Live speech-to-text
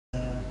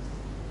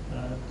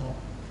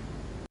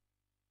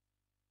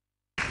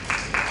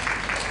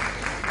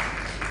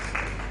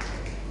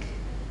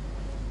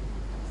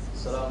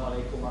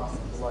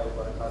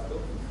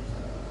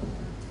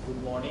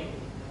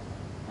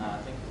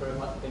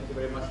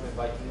for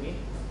inviting me.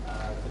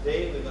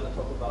 Today we're going to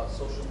talk about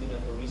social media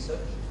for research.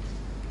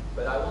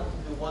 But I want to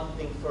do one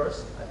thing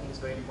first. I think it's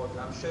very important.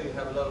 I'm sure you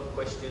have a lot of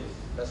questions.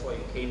 That's why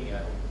you came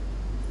here.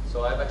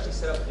 So I've actually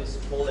set up this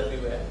poll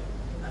everywhere.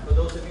 And for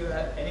those of you,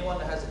 anyone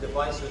that has a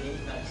device with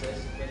internet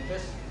access, you can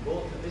just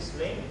go to this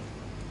link,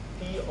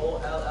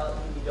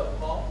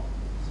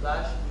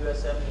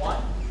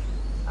 polle.com/USM1,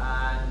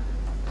 and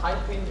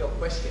type in your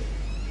question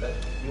that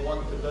you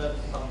want to learn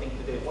something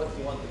today. What do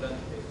you want to learn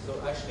today?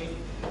 So actually,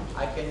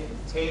 I can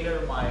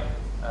tailor my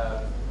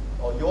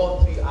or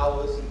your 3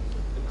 hours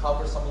to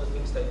cover some of the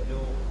things that you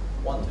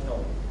want to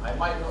know. I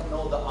might not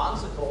know the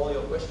answer to all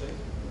your questions,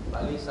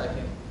 but at least I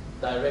can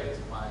direct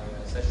my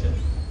session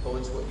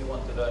towards what you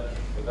want to learn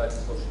regarding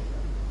social media.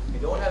 If you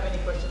don't have any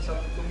questions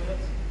after 2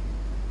 minutes,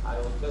 I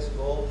will just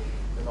go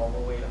the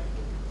normal way.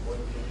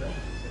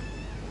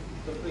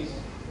 So please,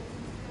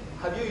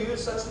 have you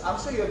used such? I'm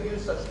sure you have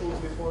used such tools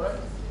before, right?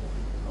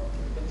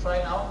 You can try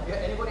now. Yeah,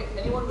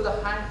 anyone with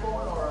a hand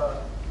phone or a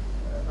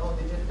no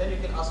digit? Then you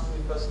can ask me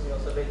personally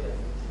also later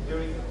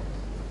during the course.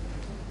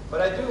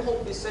 But I do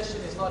hope this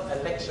session is not a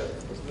lecture,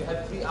 because we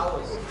have 3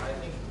 hours. I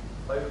think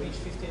by we reach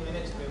 15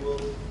 minutes, we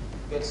will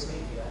get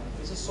sleepy.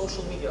 This is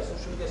social media.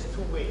 Social media is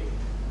two-way,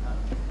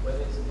 whether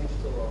it's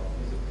digital or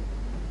physical.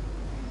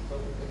 So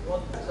if you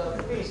want,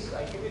 please,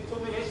 I give you 2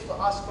 minutes to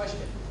ask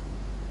questions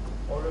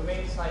or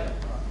remain silent.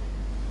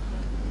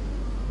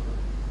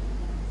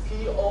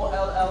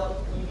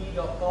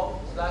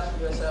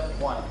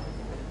 polle.com/USM1.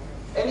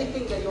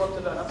 Anything that you want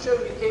to learn. I'm sure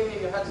when you came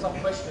here, you had some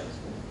questions.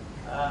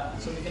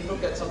 So we can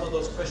look at some of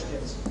those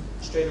questions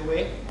straight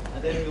away,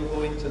 and then we'll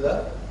go into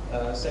the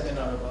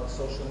seminar about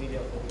social media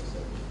for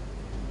research.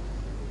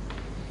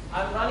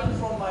 I'm running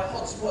from my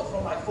hotspot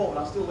from my phone.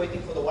 I'm still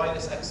waiting for the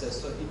wireless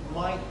access, so it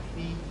might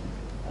be,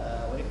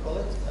 what do you call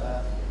it,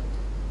 a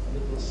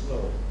little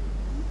slow.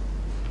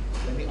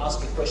 Let me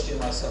ask a question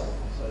myself,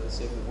 so let's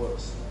see if it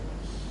works.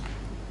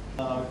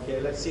 Okay,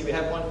 let's see, we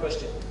have one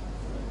question.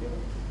 Okay.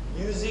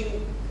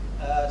 Using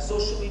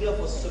social media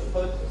for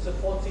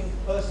supporting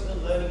personal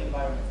learning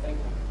environment. Thank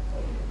you.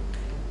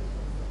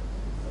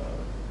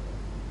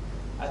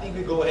 I think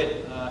we go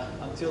ahead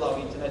until our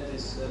internet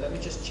is, let me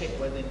just check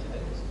when the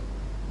internet is.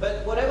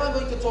 But whatever I'm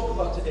going to talk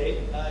about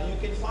today, you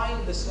can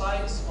find the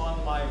slides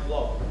on my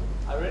blog.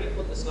 I already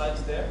put the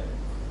slides there.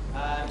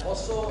 And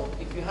also,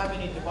 if you have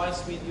any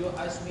device with you,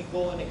 as we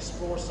go and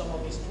explore some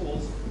of these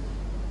tools,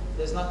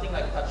 there's nothing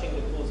like touching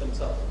the tools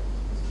themselves.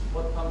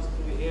 What comes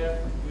through the air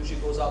usually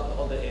goes out to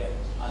all the air,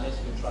 unless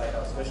you try it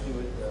out, especially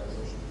with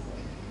social media.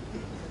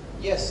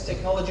 Yes,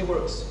 technology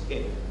works.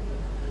 Okay.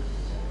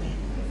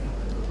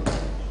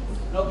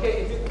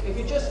 Okay, if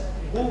you just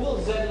Google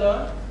Zaid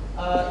Learn,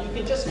 you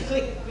can just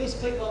please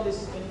click on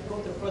this when you go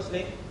to the first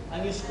link,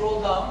 and you scroll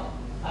down,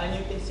 and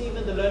you can see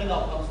even the learning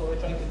outcomes, what we're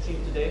trying to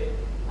achieve today.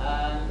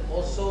 And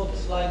also the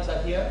slides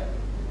are here.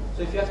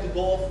 So if you have to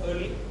go off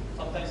early,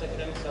 sometimes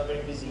academics are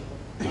very busy,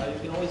 you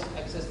can always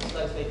access the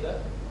slides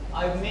later.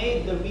 I've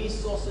made the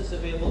resources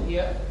available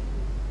here,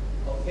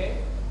 okay?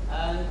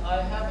 And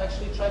I have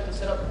actually tried to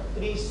set up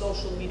 3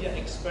 social media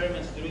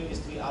experiments during these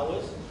 3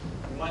 hours.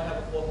 We might have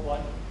a 4th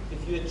one.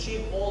 If you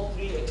achieve all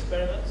 3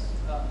 experiments,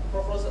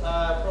 Prof.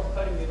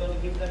 Karim, you're going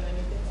to give them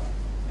anything?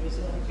 Any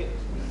certificate?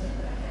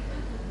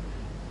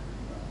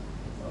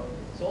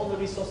 So all the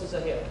resources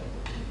are here.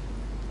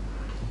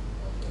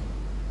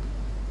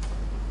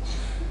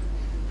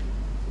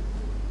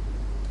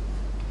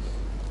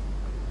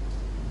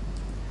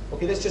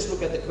 Okay, let's just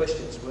look at the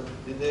questions.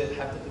 Did there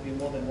happen to be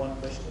more than one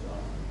question?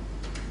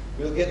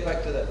 We'll get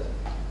back to that.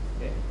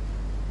 Okay.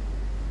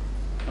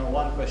 No,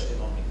 one question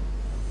only.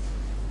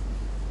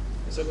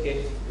 It's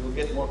okay. We will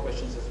get more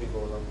questions as we go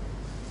along.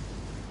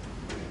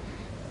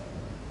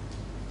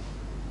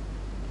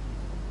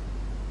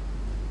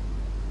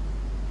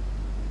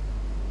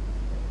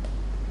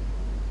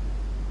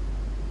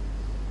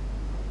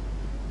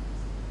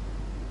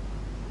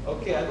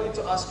 Okay, I'm going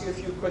to ask you a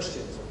few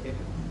questions. Okay.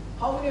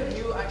 How many of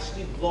you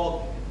actually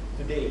blog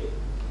today?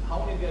 How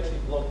many of you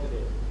actually blog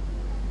today?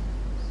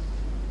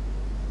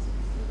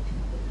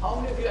 How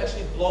many of you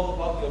actually blog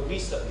about your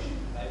research?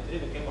 Today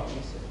we came about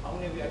research. How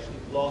many of you actually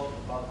blog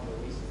about your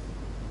research?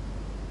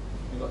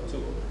 You got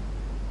 2.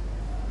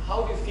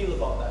 How do you feel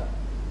about that?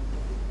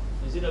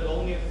 Is it a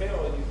lonely affair,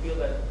 or do you feel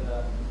that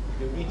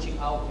you're reaching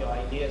out your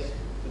ideas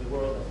to the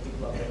world and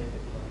people are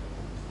benefiting?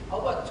 How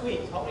about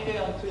tweets? How many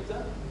are on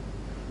Twitter?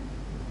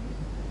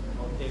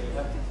 Okay, we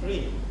have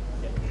 3.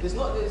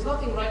 There's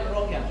nothing right or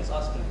wrong here, I'm just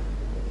asking.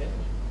 Okay?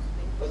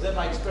 Because then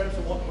my experiments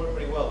won't work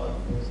very well. Huh?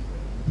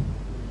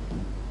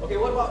 Okay,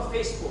 what about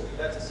Facebook?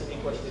 That's a silly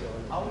question.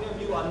 How many of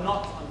you are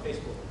not on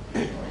Facebook?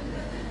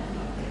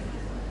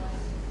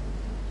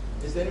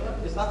 Is there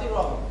anyone? There's nothing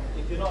wrong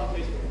if you're not on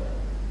Facebook.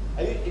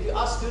 If you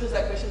ask students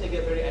that question, they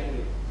get very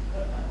angry.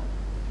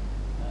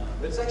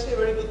 But it's actually a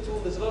very good tool.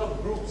 There's a lot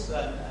of groups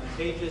and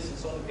pages and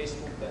so on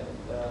Facebook that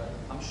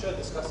I'm sure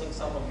discussing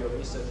some of your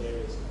research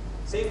areas.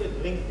 Same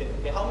with LinkedIn.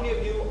 Okay, how many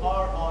of you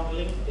are on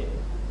LinkedIn?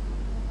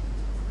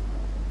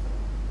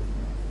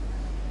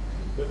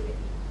 Good.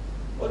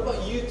 What about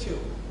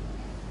YouTube?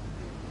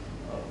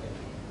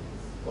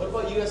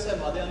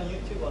 USM? Are they on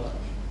YouTube or not?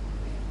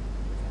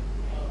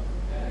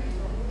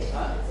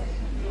 Huh?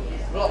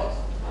 Blocked.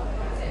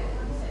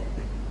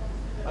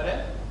 Pardon?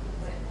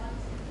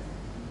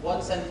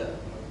 One center.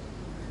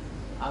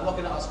 I'm not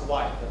going to ask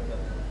why.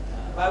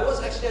 But I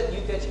was actually at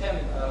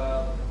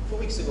UTHM 2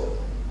 weeks ago,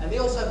 and they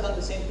also have done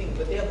the same thing,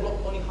 but they have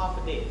blocked only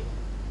half a day.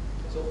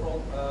 So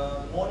from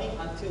morning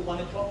until 1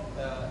 o'clock,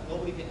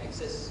 nobody can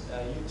access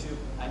YouTube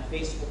and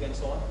Facebook and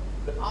so on.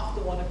 But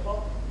after 1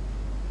 o'clock,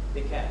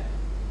 they can.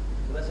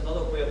 So that's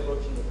another way of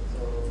approaching it.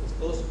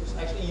 So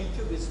actually,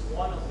 YouTube is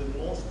one of the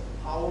most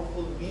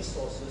powerful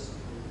resources,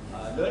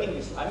 learning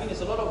resources. I mean,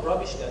 there's a lot of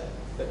rubbish there,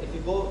 but if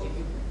you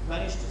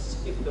manage to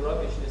skip the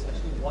rubbish, there's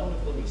actually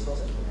wonderful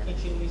resources,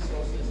 teaching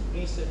resources,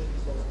 research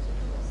resources.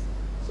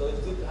 So it's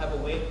good to have a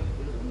way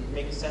to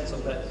make sense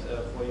of that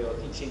for your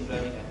teaching,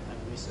 learning,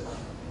 and research.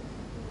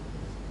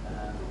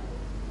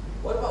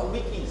 What about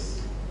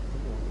wikis?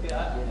 Okay,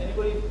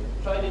 anybody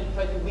tried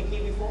a wiki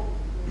before?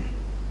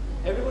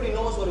 Everybody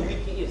knows what a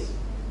wiki is.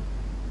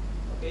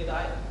 Okay,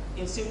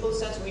 in simple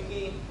sense,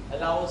 wiki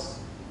allows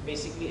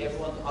basically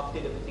everyone to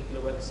update a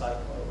particular website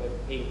or a web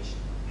page.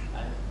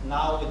 And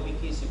now with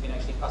wikis, you can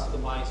actually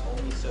customize,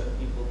 only certain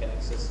people can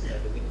access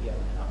the wiki and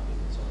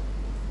update it. So,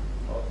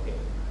 okay.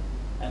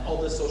 And all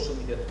the social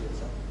media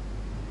tools.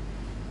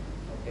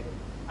 Okay.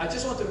 I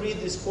just want to read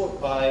this quote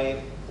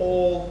by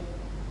Paul.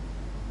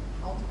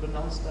 How to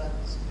pronounce that?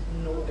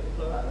 No, I don't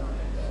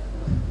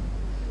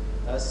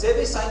know.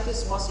 Survey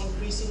scientists must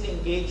increasingly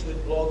engage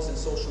with blogs and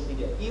social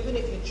media. Even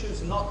if you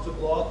choose not to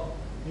blog,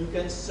 you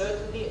can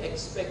certainly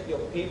expect your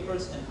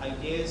papers and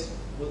ideas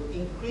will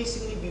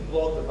increasingly be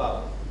blogged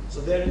about.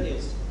 So there it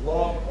is,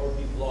 blog or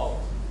be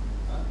blogged.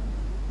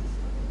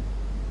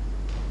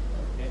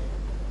 Okay.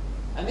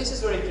 And this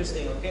is very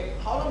interesting, okay?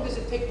 How long does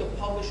it take to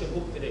publish a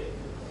book today?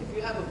 If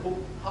you have a book,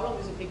 how long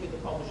does it take you to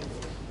publish a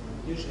book?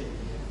 Usually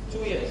 2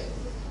 years.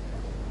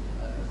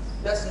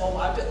 That's normal.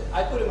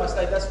 I put in my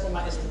slide, that's from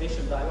my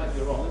estimation, but I might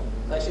be wrong.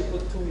 I should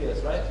put 2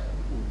 years, right?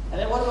 And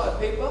then what about a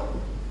paper?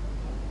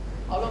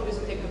 How long does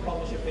it take to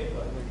publish a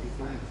paper?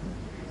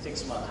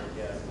 6 months,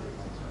 yeah.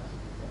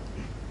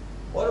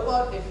 What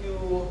about if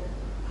you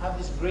have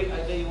this great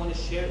idea you want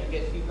to share and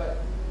get feedback,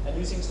 and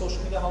using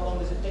social media, how long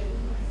does it take?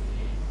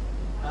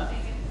 Huh?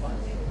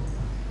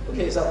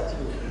 Okay, it's up to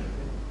you.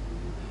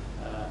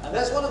 And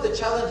that's one of the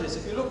challenges.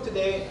 If you look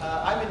today,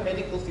 I'm in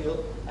medical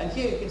field, and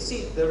here you can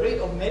see the rate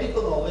of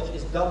medical knowledge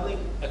is doubling,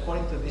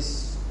 according to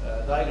this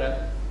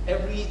diagram,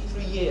 every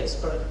 3 years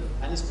currently,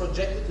 and is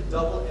projected to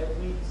double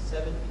every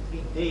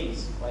 73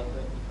 days by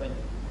 2020.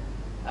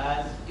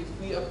 And if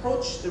we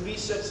approach the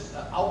research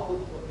output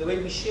the way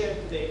we share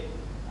today,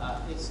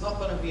 it's not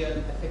going to be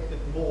an effective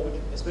mode,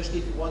 especially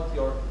if you want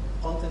your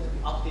content to be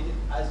updated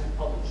as you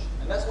publish.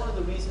 And that's one of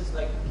the reasons,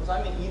 like, because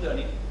I'm in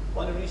e-learning,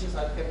 one of the reasons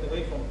I've kept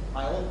away from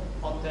my own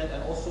content,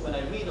 and also when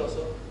I read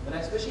also,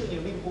 especially when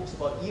you read books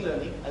about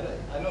e-learning,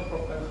 I know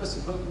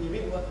when you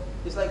read one,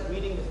 it's like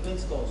reading the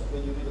Flintstones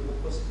when you read a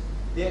book, because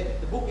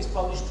the book is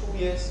published 2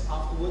 years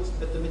afterwards,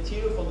 but the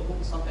material from the book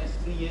is sometimes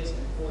 3 years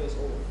and 4 years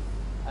old.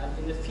 And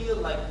in the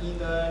field like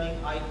e-learning,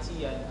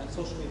 IT, and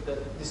social media, the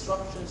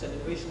disruptions and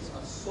innovations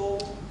are so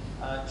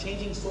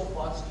changing so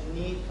fast, you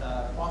need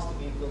faster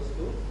vehicles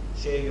to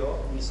share your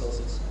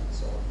resources and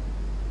so on.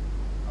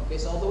 Okay,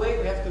 so on the way,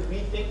 we have to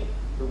rethink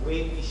the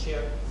way we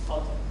share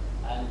content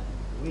and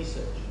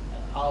research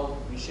and how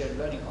we share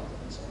learning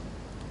content and so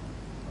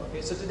on.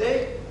 Okay, so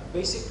today,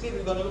 basically,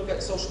 we're going to look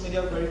at social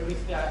media very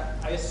briefly.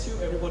 I assume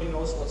everybody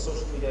knows what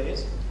social media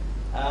is.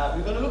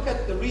 We're going to look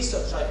at the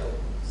research cycle.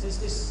 Since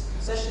this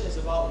session is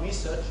about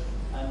research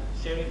and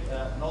sharing,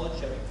 knowledge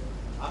sharing,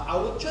 I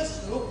will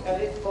just look at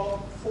it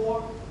from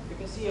you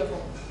can see here, from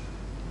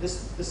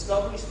this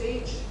discovery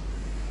stage,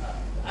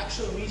 the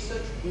actual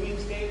research doing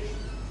stage,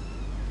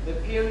 the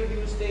peer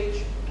review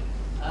stage,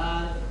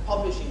 and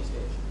publishing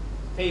stage,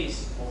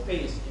 phase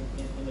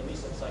in the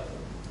research cycle.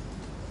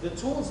 The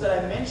tools that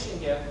I mentioned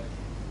here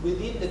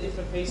within the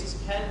different phases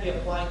can be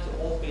applied to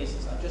all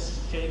phases. I'm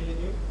just sharing with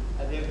you,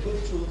 and they're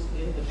good tools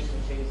in the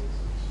different phases.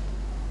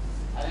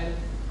 And then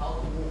how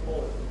to move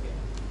forward from here.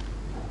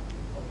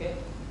 Okay?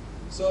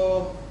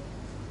 So,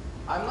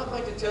 I'm not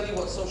going to tell you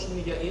what social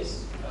media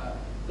is.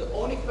 The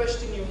only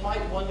question you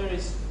might wonder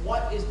is,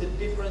 what is the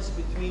difference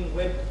between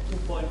Web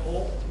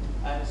 2.0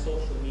 and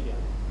social media?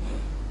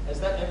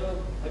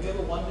 Have you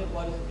ever wondered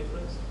what is the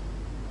difference?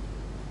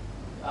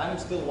 I'm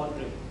still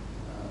wondering.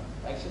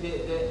 Actually,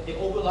 they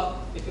overlap.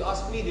 If you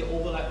ask me, they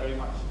overlap very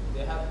much.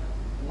 They have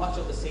much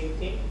of the same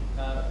thing,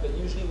 but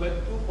usually Web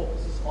 2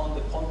 focuses on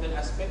the content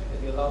aspect,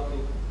 that you're allowed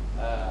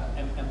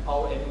to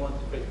empower everyone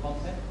to create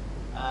content.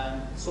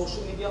 And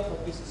social media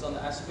focuses on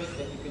the aspect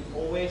that you can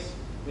always,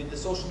 with the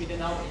social media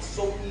now, it's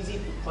so easy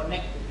to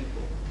connect with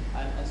people.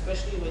 And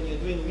especially when you're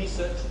doing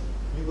research,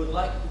 you would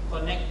like to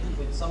connect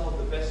with some of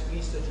the best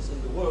researchers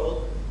in the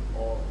world,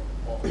 or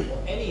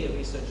any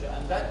researcher.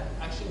 And that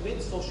actually,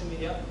 with social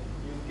media,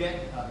 you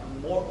get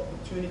more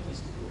opportunities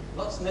to do it.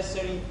 Not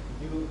necessarily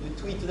you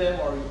tweet to them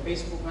or you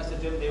Facebook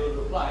message them, they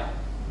will reply,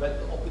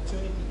 but the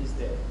opportunity is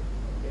there.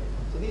 Okay?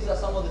 So these are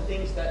some of the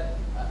things that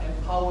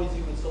empowers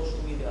you with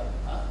social media.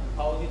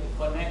 Empowers you to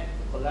connect,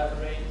 to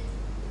collaborate,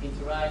 to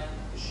interact,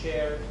 to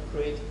share, to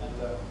create, and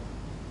learn.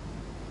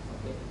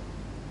 Okay?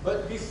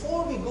 But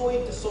before we go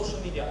into social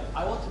media,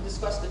 I want to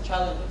discuss the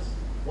challenges.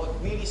 What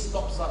really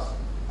stops us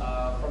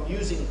from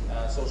using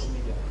social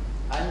media.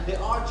 And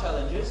there are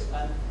challenges,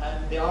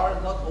 and they are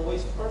not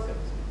always perfect.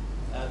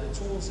 The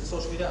tools in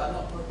social media are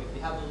not perfect.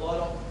 They have a lot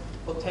of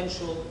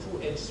potential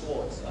two-edged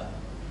swords.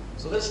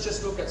 So let's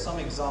just look at some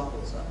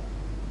examples.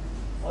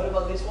 What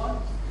about this one?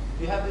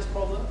 Do you have this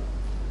problem?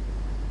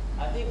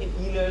 I think in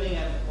e-learning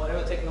and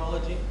whatever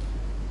technology,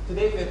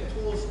 today we have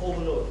tools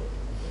overload.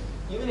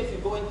 Even if you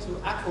go into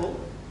Apple,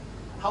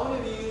 how many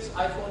of you use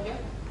iPhone here?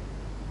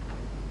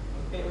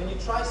 Okay, when you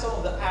try some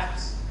of the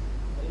apps,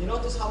 you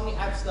notice how many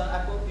apps are on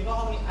Apple? You know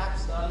how many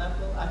apps are on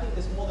Apple? I think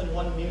there's more than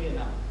 1 million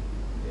now.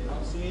 You know,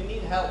 so you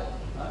need help.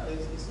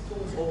 It's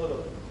tools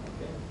overload.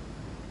 Okay.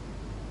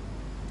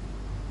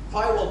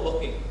 Firewall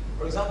blocking.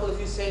 For example, if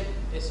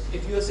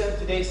USM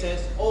today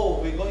says,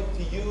 oh, we're going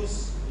to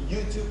use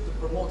YouTube to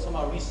promote some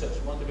of our research,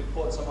 we want to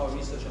record some of our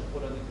research and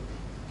put on it.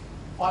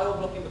 Firewall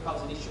blocking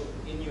becomes an issue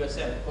in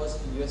USM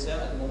because in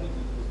USM at the moment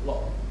YouTube is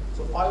blocked.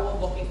 So firewall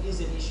blocking is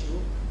an issue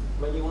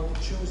when you want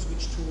to choose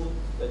which tool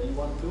that you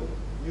want to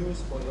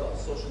use for your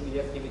social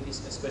media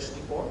activities,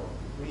 especially for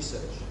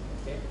research.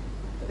 Okay?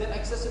 And then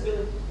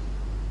accessibility.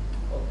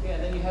 Okay,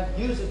 and then you have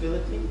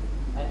usability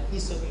and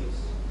ease of use.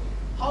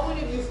 How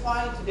many of you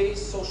find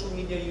today's social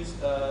media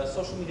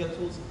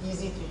tools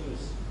easy to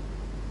use?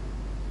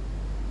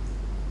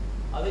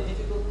 Are they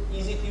difficult?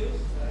 Easy to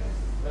use?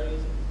 Very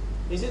easy.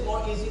 Is it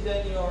more easy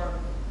than your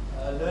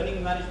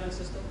learning management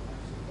system?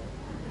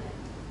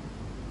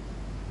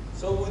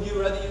 So would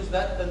you rather use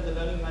that than the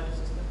learning management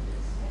system?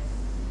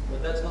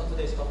 But that's not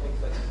today's topic.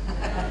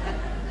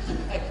 So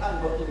I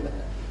can't go into that.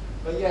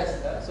 But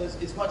yes, so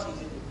it's much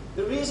easier.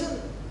 The reason,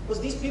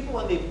 because these people,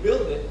 when they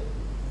build it,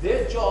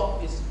 their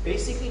job is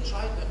basically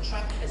trying to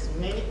attract as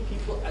many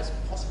people as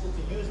possible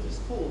to use these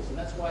tools. And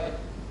that's why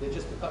they're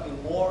just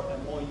becoming more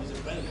and more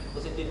user-friendly.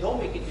 Because if they don't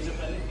make it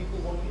user-friendly, people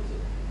won't use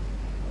it.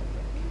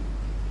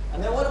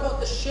 And then what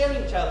about the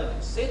sharing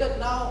challenges? Say that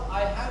now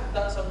I have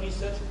done some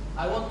research,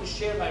 I want to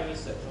share my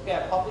research. Okay,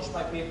 I publish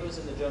my papers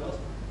in the journals,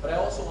 but I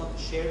also want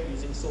to share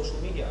using social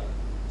media.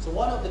 So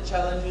one of the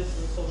challenges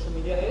in social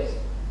media is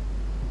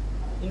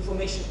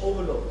information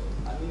overload.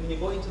 I mean, when you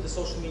go into the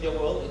social media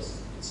world,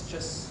 it's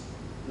just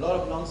a lot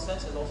of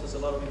nonsense and also there's a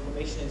lot of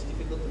information and it's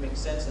difficult to make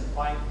sense and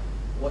find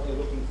what you're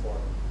looking for.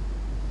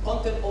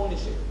 Content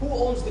ownership. Who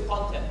owns the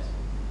content?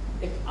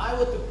 If I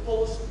were to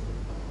post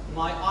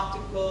my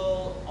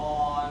article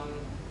on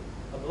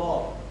a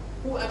blog,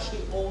 who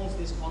actually owns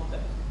this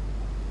content?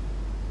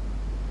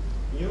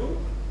 You,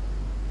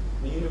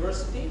 the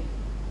university,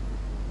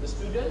 the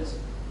students,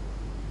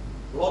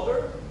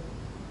 blogger.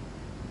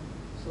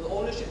 So the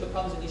ownership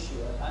becomes an issue.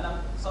 And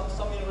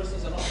some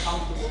universities are not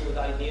comfortable with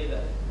the idea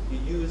that you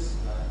use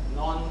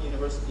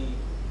non-university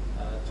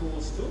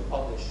tools to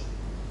publish.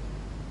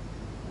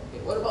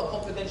 Okay. What about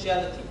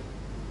confidentiality?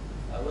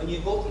 When you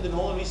go through the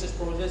normal research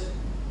process,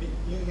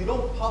 you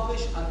don't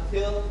publish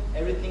until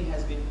everything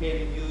has been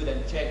peer-reviewed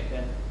and checked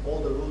and all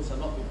the rules are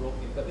not be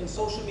broken. But in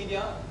social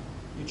media,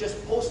 you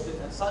just post it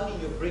and suddenly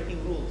you're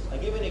breaking rules. I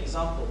give an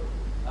example,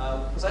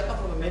 because I come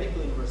from a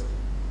medical university.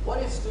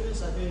 What if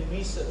students are doing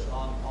research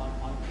on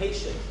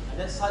patients and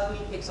then suddenly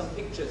take some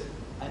pictures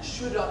and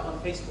shoot it up on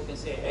Facebook and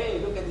say, hey,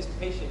 look at this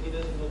patient, he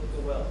doesn't look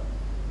too well.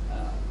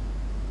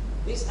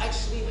 This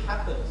actually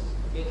happens.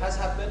 Okay? It has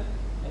happened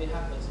and it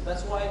happens.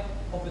 That's why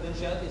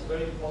confidentiality is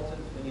very important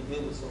when you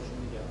deal with social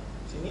media.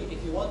 So you need,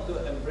 if you want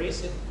to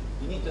embrace it,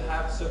 you need to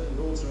have certain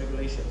rules and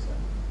regulations.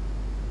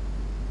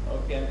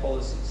 Okay, and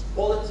policies.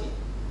 Quality.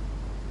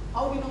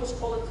 How do you know it's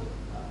quality?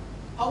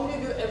 How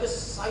many of you ever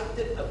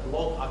cited a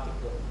blog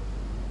article?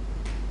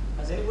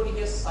 Has anybody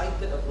here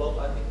cited a blog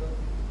article?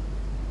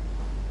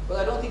 But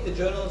I don't think the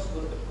journals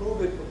will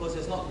approve it because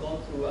it's not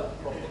gone through a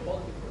proper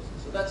quality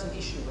process. So that's an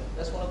issue.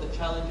 That's one of the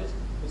challenges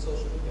with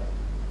social media.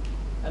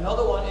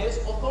 Another one is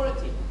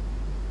authority.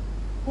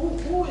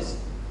 Who is,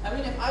 I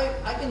mean, if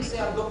I can say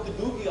I'm Dr.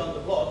 Doogie on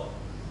the blog,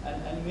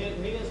 and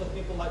millions of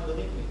people might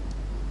believe me.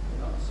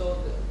 You know? So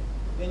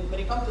when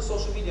it comes to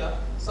social media,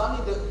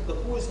 suddenly the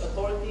who is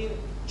authority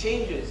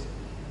changes.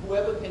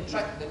 Whoever can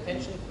track the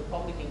attention of the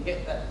public can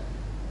get that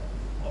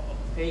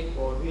fake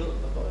or real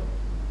authority.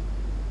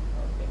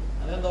 Okay.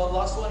 And then the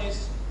last one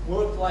is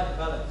work-life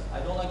balance. I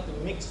don't like to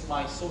mix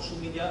my social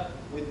media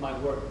with my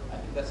work. I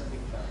think that's a big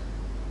challenge.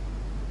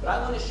 But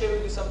I want to share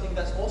with you something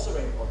that's also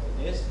very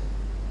important is,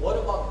 what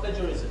about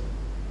plagiarism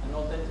and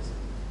authenticity?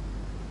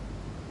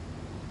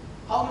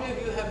 How many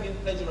of you have been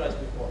plagiarized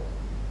before?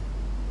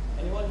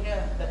 Anyone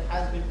here that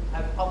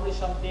have published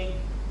something,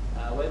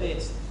 whether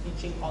it's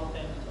teaching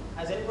content?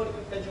 Has anybody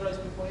been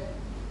plagiarized before here?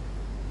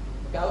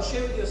 Okay, I'll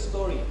share with you a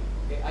story.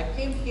 Okay, I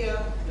came here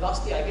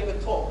last year, I gave a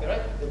talk,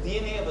 right? The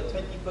DNA of a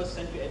 21st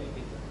century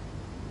educator.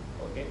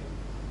 Okay.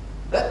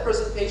 That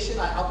presentation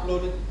I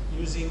uploaded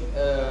using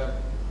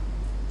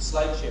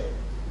SlideShare.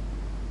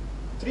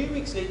 3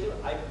 weeks later,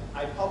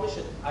 I published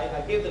it.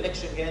 I gave the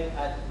lecture again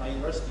at my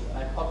university, and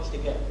I published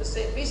again.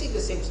 Basically the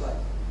same slide.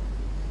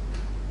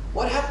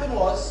 What happened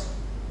was,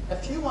 a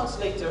few months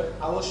later,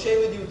 I will share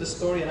with you the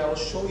story, and I will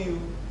show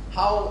you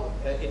how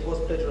it was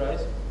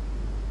plagiarized.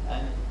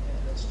 And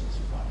let's just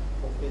find,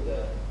 hopefully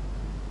the,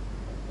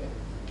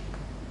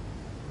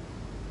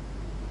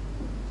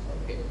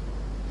 okay.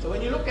 So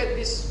when you look at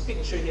this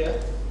picture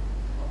here,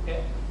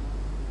 okay,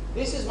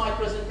 this is my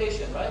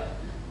presentation, right?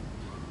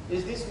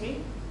 Is this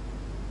me?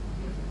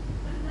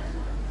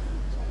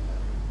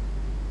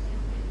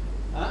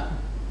 Huh?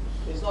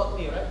 It's not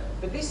me, right?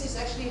 But this is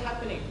actually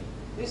happening.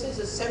 This is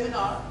a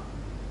seminar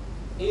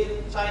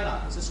in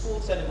China. It's a school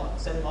seminar,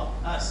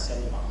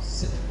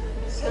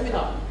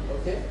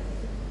 okay?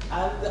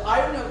 And the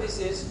irony of this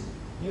is,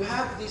 you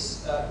have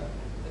these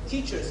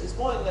teachers, it's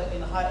more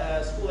in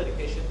high school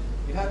education,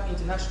 you have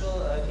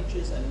international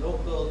teachers and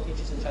local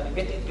teachers in China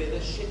getting together,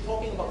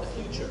 talking about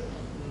the future.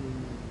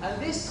 And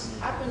this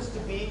happens to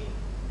be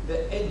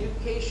the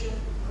education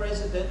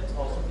president,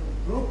 or something,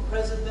 group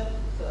president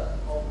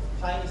of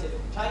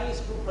Chinese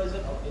group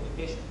president of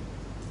education.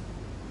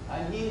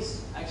 And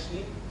he's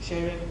actually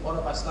sharing one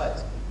of my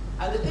slides.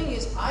 And the thing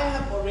is, I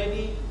have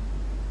already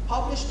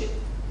published it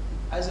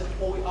as an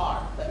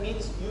OER. That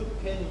means you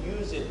can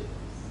use it,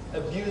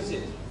 abuse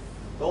it.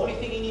 The only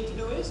thing you need to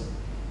do is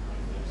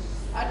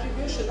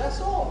attribution,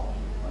 that's all.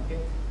 Okay?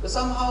 But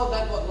somehow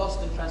that got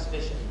lost in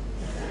translation.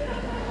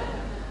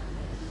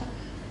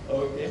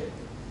 Okay.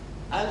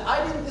 And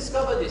I didn't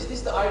discover this. This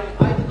is the irony.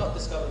 I did not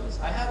discover this.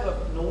 I have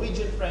a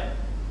Norwegian friend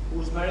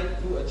who's married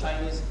to a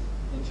Chinese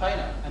in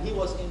China. And he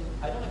was in,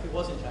 I don't know if he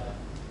was in China.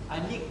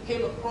 And he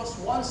came across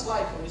one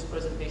slide from his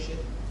presentation,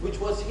 which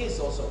was his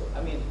also.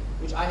 I mean,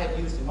 which I had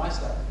used in my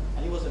slide.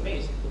 And he was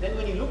amazed. But then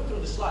when he looked through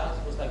the slides,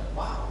 it was like,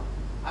 wow,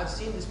 I've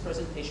seen this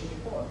presentation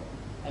before.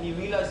 And he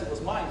realized it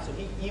was mine. So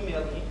he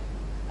emailed me.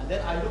 And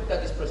then I looked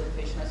at his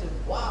presentation. I said,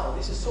 wow,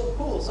 this is so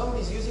cool.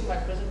 Somebody's using my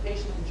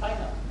presentation in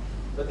China.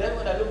 But then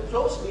when I looked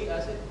closely, I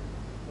said,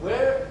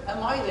 where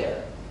am I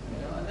there?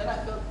 You know, and then I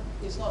felt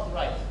it's not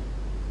right.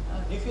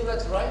 Do you feel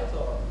that's right?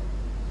 Or,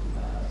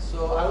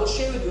 so I will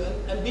share with you.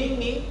 And being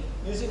me,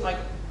 using my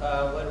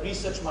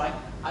research mind,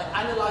 I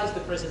analyzed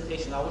the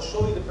presentation. I will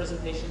show you the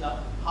presentation now,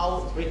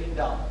 how it's breaking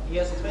down. He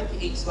has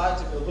 28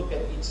 slides. If you look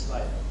at each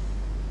slide.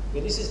 Okay,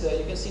 this is the,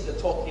 you can see the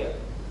talk here.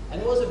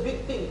 And it was a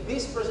big thing.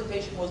 This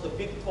presentation was the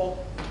big talk.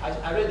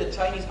 I read the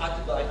Chinese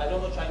article. I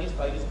don't know Chinese,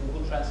 but I use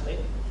Google Translate.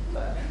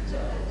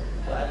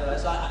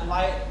 So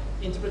my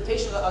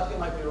interpretation of the article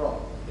might be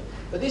wrong. Okay.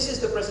 But this is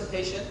the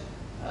presentation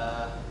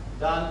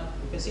done.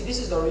 You can see this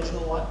is the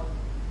original one.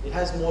 It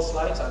has more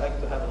slides. I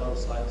like to have a lot of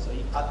slides. So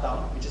you cut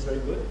down, which is very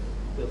good.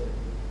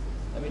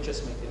 Let me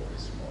just make it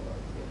smaller.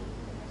 Okay.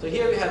 So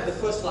here we have the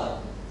first slide.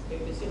 Okay,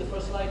 you can see the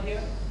first slide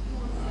here.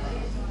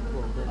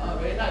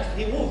 Very nice.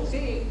 He moved. See,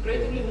 he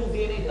creatively moved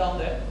DNA down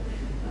there.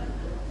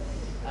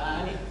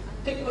 And he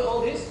took away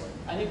all this,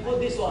 and he put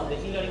this on, the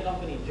e-learning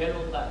company,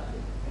 general plan.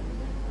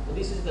 So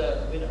this is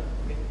the winner.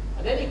 Okay.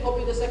 And then he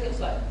copied the second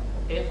slide.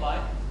 Okay,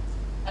 fine.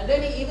 And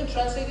then he even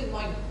translated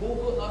my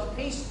Google,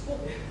 Facebook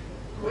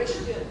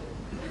question.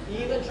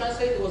 He even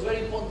translated, it was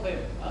very important for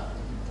him. Huh?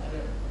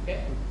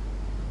 Okay.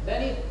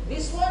 Then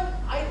this one,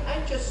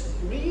 I just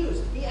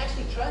reused. He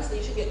actually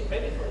translated, he should get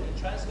credit for it. He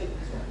translated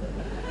this one.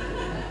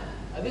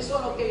 And this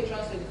one, okay, he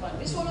translated fine.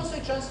 This one also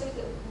he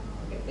translated.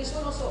 Okay. This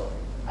one also.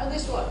 And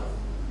this one.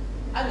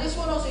 And this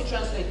one also he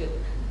translated.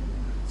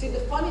 See,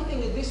 the funny thing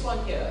is this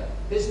one here,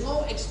 there's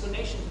no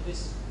explanation to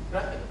this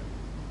graphic.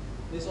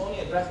 There's only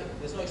a graphic.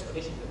 There's no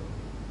explanation to it.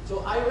 So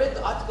I read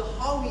the article,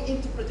 how he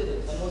interpreted it,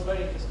 and it was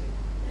very interesting.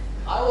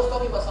 I was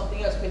talking about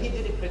something else, but he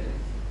did it critically.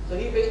 So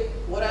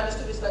what I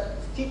understood is that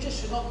teachers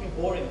should not be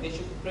boring. They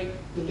should create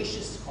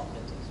delicious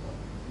content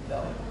as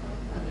well. No.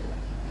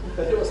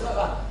 But it was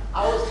not.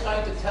 I was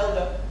trying to tell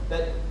them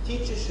that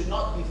teachers should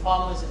not be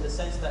farmers in the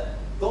sense that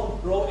don't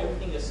grow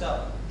everything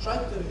yourself. Try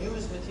to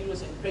use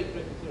materials and create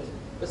great materials.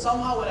 But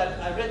somehow when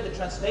I read the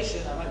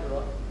translation, I might be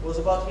wrong, it was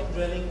about him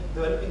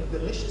developing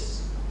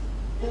delicious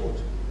food.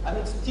 I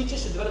mean,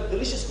 teachers should develop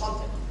delicious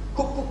content.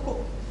 Cook, cook, cook.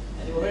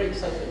 And they were very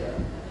excited. Yeah?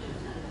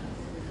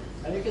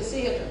 And you can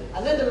see it.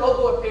 And then the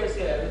logo appears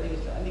here. Everything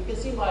is, and you can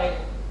see my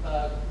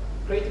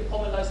Creative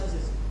Commons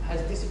license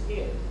has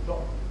disappeared,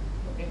 dropped.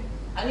 Okay?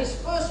 And his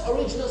first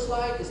original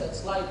slide is at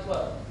slide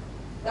 12.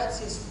 That's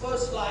his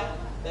first slide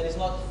that is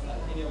not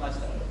any of my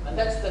slides. And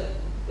that's the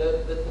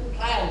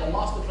plan, the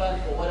master plan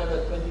for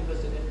whatever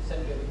 21st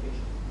century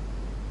education.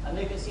 And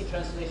then you can see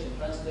translation.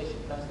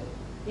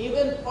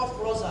 Even Prof.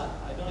 Rozan,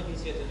 I don't know if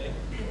he's here today.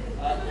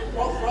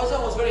 Prof.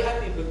 Rozan was very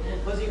happy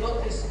because he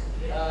got this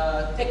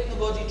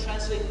technology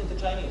translated into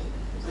Chinese.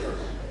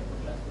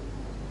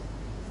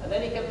 And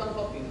then he kept on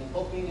copying.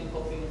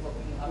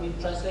 I mean,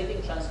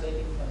 translating.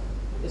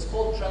 It's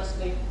called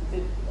translated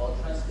or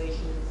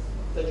translation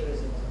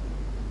plagiarism.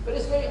 But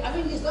it's very, I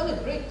mean, he's done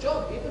a great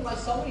job. Even my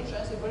summary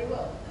translated very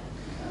well.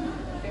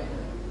 Okay.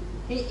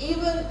 He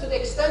even, to the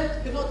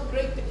extent, could not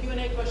create the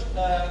Q&A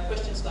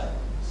question slide.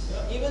 You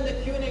know, even the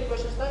Q&A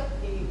question slide,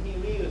 he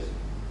reused.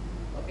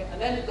 Okay,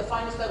 and then the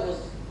final step was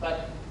like,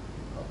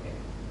 okay,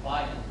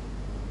 fine.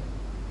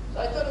 So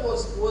I thought it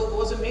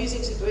was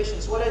amazing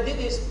situation. So what I did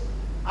is,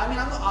 I mean,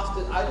 I'm not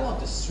after, I don't want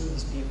to sue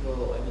these people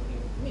or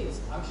anything. To me,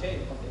 I'm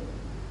sharing content.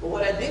 But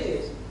what I did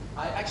is,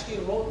 I actually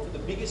wrote to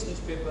the biggest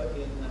newspaper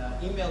in,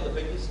 emailed the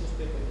biggest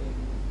newspaper in,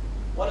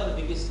 one of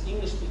the biggest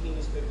English-speaking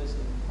newspapers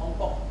in Hong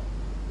Kong,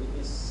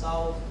 which is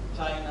South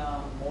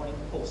China Morning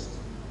Post.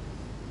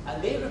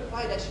 And they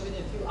replied actually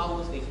within a few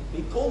hours.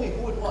 They told me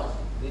who it was.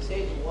 They said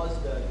it was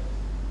the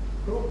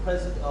group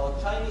president, or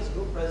Chinese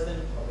group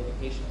president of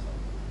education or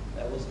something,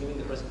 that was giving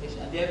the presentation.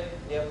 And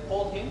they have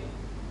called him,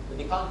 but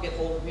they can't get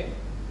hold of him.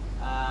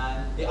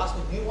 And they asked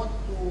me, do you want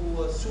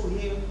to sue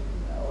him?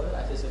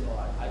 I said, no,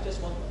 I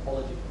just want an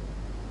apology.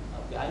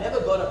 Okay, I never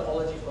got an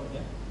apology from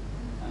him.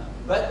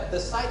 But the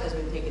site has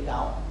been taken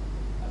down.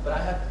 But I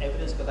have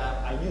evidence because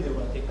I knew they were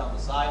going to take down the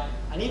site.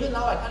 And even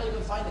now, I can't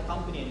even find the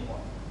company anymore.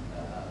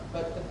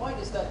 But the point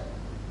is that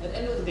at the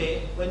end of the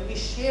day, when we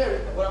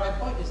share, well, my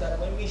point is that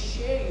when we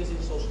share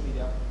using social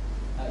media,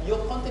 your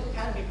content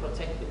can be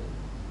protected.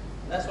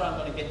 And that's what I'm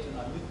going to get to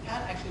now. You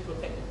can actually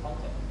protect the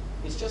content.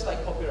 It's just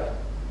like copyright.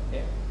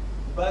 Okay?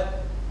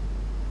 But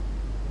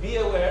be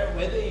aware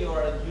whether you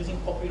are using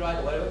copyright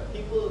or whatever,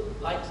 people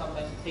like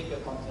sometimes to take your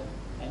content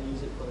and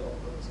use it for their own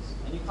purposes.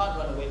 And you can't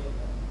run away from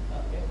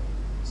that. Okay?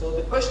 So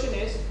the question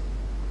is,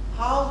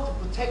 how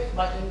to protect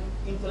my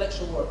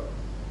intellectual work?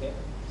 Okay?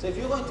 So if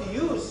you're going to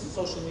use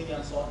social media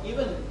and so on,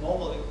 even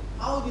normally,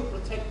 how do you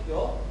protect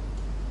your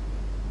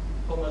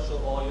commercial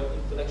or your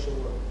intellectual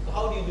work? So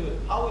how do you do it?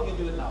 How would you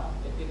do it now?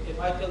 If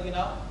I tell you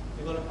now,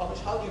 you're going to publish,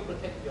 how do you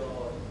protect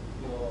your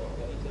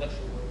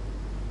intellectual work?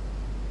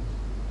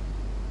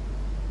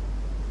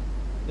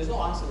 There's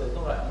no answer, there's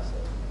no right answer.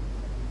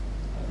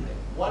 Okay.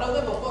 One of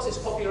them, of course, is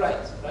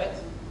copyright, right?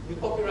 You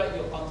copyright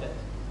your content.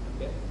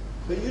 Okay?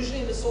 But usually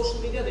in the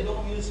social media, they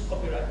don't use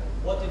copyright.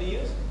 What do they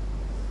use?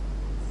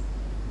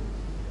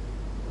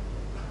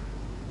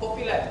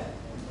 Copyleft.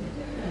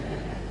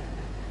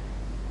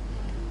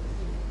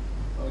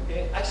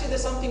 Okay. Actually,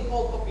 there's something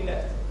called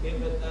copyleft. Okay,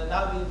 but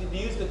now they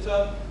use the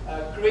term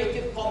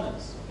Creative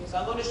Commons. Okay, so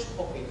I'm going to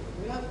okay.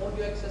 Do we have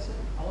audio access?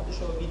 I want to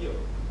show a video.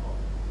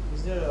 Oh.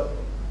 Is there a?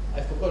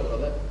 I forgot about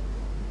that.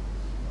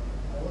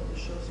 I want to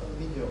show some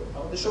video. I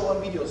want to show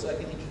one video so I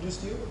can introduce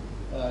to you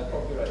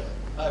copyright,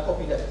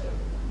 copyleft.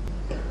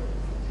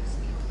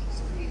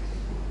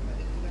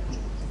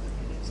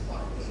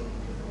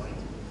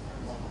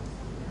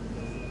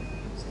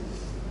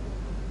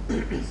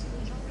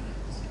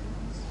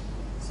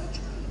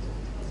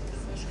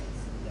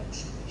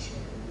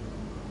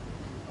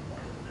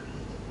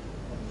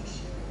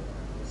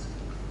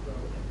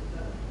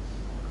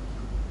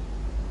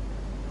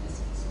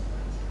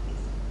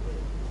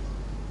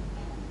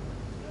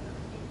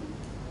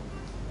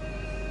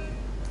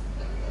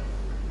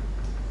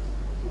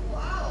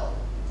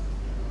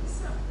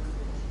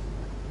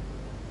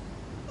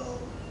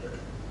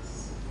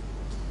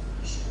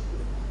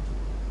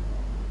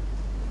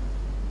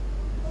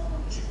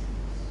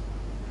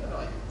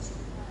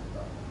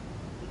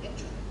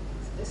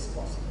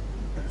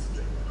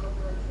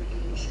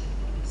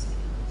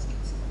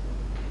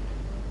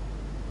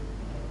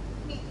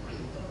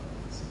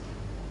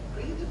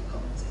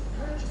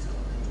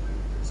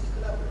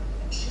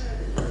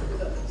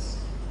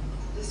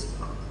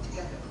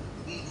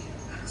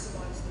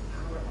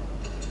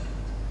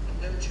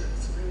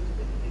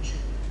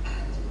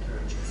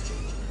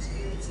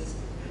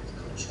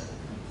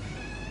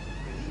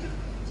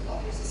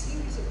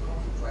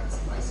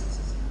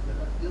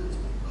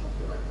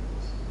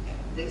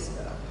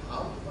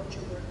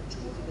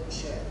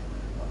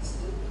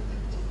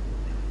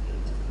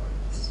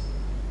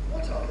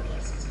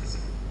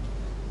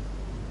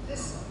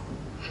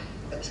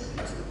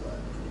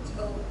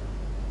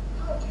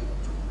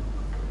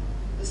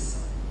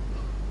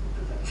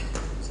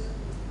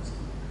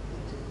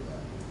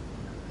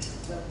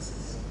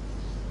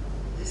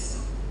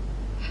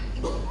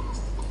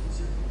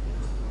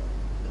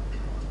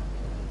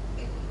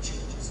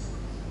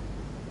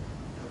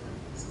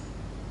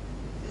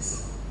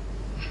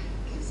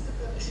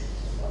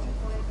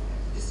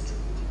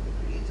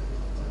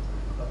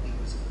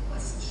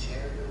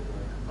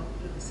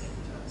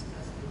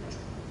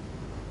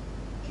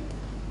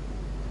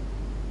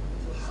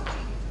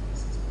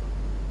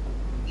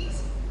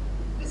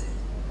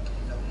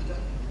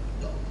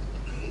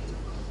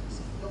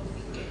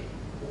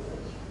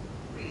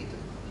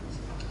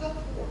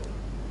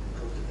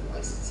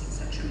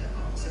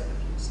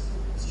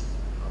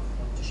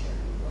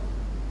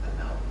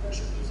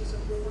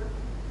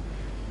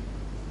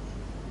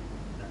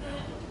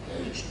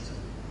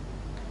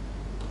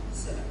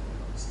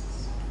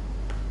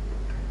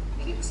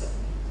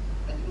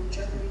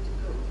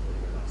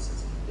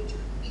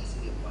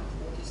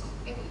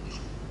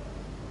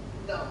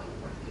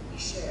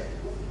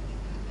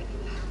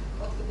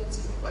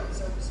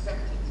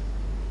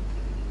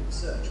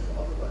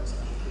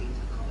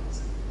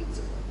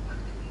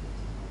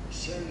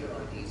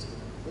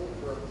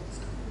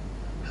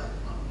 Help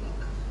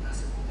unlock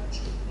massive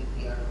potential in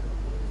the area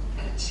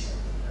and share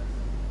them.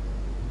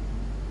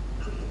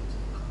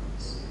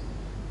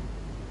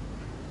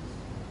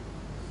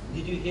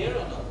 Did you hear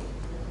or not?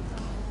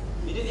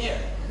 You didn't hear?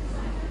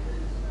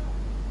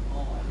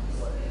 Oh my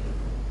God.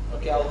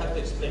 Okay, I'll have to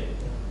explain.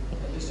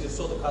 At least you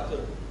saw the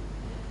cartoon.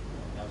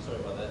 Yeah, I'm sorry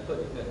about that.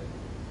 Good.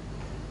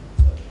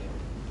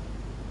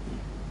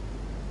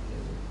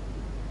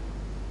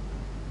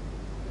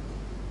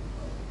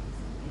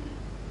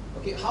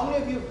 Okay, how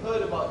many of you have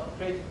heard about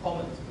Creative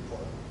Commons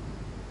before?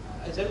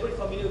 Is everybody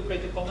familiar with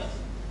Creative Commons?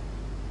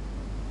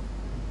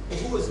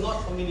 Who is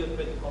not familiar with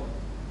Creative Commons?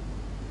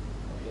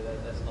 Okay,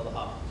 that's another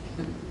half.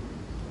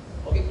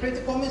 Okay,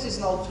 Creative Commons is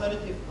an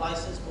alternative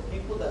license for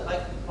people that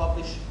like to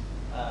publish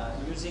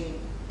using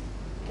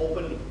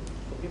openly.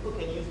 So people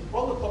can use, the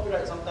problem with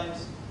copyright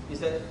sometimes is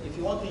that if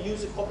you want to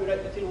use a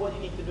copyright material, what you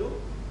need to do?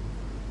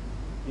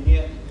 You need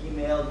to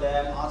email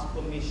them, ask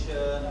permission,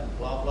 and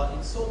blah, blah.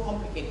 It's so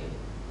complicated.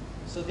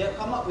 So they've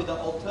come up with an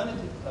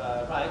alternative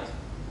right,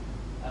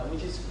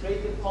 which is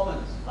Creative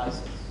Commons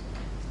license.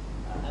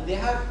 And they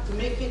have, to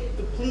make it,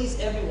 to please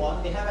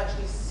everyone, they have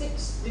actually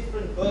 6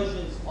 different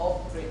versions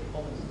of Creative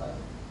Commons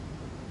license.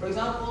 For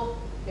example,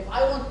 if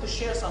I want to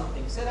share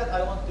something, say that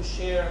I want to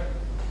share,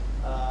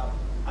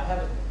 I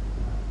have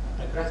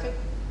a graphic,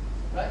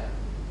 right?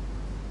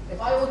 If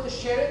I want to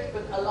share it,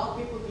 but allow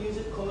people to use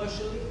it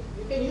commercially,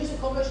 you can use it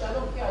commercially, I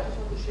don't care, I just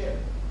want to share it.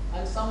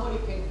 And somebody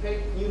can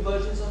create new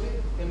versions of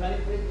it, can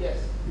manipulate, yes.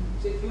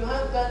 So if you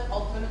have that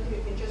alternative,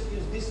 you can just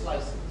use this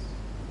license.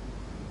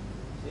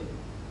 See?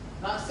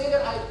 Now say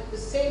that the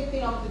same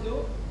thing I want to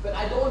do, but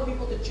I don't want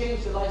people to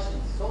change the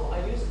license. So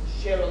I use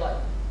share alike.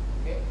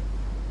 Okay?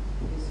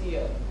 You can see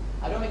here.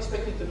 I don't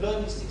expect you to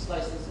learn these 6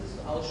 licenses.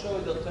 I'll show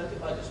you the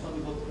alternative, I just want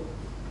to go through.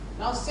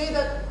 Now say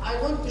that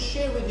I want to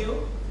share with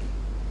you,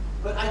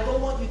 but I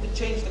don't want you to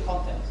change the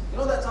content. You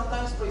know that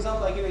sometimes, for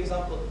example, I give you an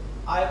example.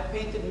 I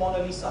painted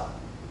Mona Lisa.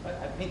 Right?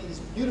 I painted this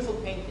beautiful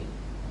painting.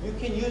 You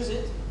can use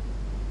it,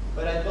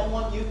 but I don't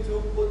want you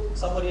to put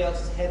somebody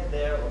else's head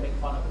there or make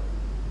fun of it.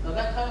 Now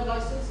that kind of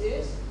license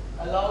is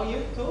allow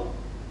you to,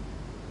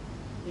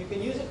 you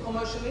can use it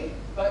commercially,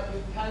 but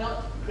you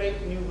cannot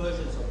create new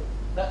versions of it.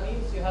 That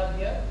means you have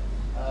here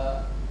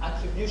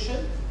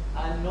attribution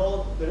and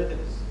no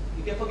derivatives.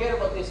 You can forget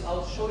about this.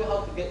 I'll show you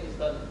how to get this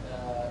done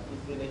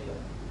later.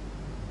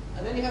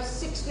 And then you have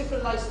 6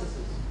 different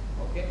licenses.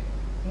 Okay.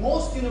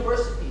 Most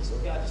universities,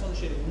 okay, I just want to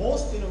show you,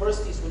 most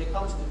universities, when it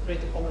comes to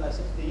Creative Commons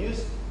license, they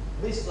use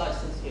this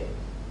license here,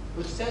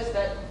 which says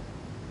that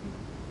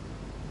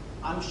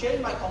I'm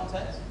sharing my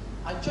content,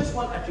 I just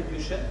want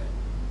attribution,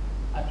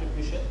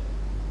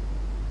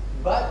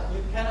 but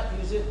you cannot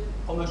use it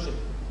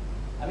commercially.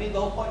 I mean, the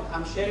whole point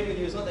I'm sharing with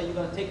you is not that you're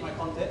going to take my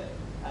content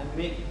and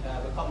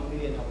become a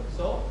millionaire of it.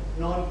 So,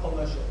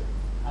 non-commercial.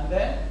 And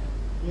then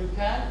you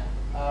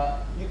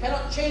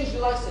cannot change the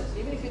license.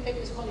 Even if you take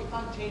this content, you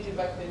can't change it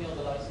back to any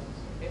other license.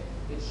 Okay?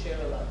 It's share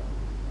alike.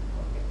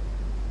 Okay?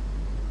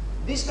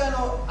 This kind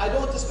of, I don't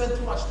want to spend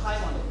too much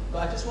time on it, but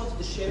I just wanted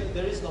to share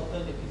there is an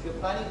alternative. If you're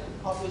planning to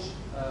publish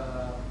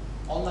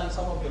online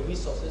some of your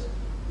resources,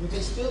 you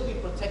can still be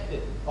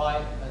protected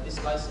by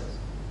this license.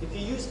 If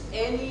you use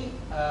any,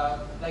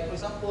 like for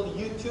example,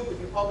 YouTube, if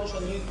you publish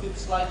on YouTube,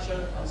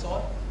 SlideShare, and so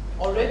on,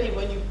 already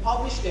when you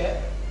publish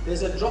there,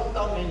 there's a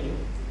drop-down menu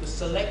to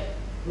select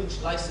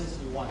which license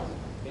you want.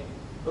 Okay?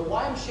 But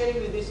why I'm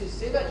sharing with this is,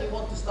 say that you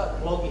want to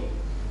start blogging.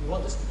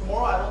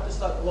 Tomorrow I want to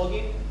start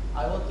blogging.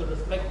 I want to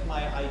reflect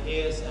my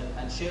ideas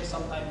and share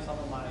sometimes some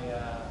of my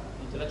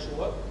intellectual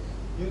work.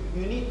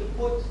 You need to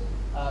put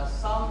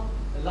some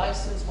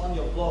license on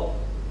your blog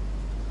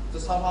to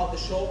somehow to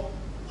show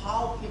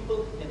how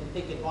people can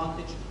take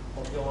advantage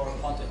of your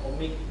content or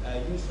make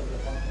use of your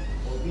content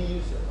or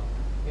reuse your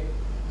content. Okay?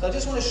 So I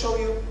just want to show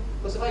you,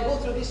 because if I go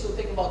through this, it will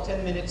take about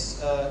 10 minutes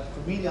to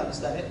really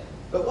understand it.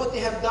 But what they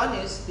have done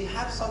is they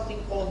have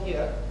something called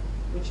here,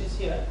 which is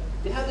here.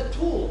 They have a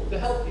tool to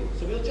help you.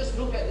 So we'll just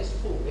look at this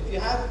tool. If you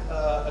have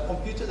a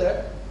computer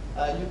there,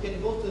 you can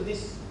go to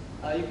this.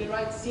 You can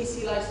write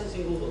CC license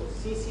in Google,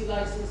 CC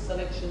license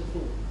selection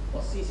tool,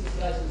 or CC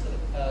license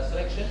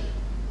selection.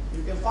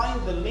 You can find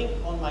the link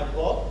on my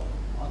blog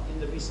in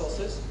the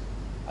resources.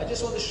 I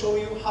just want to show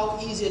you how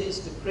easy it is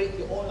to create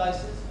your own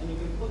license, and you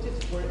can put it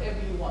wherever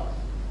you want.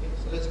 Okay,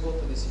 so let's go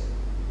to this here.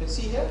 You can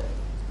see here.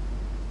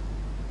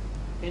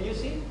 Can you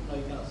see? No,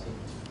 you cannot see.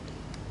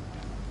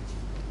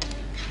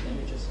 Let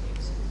me just see.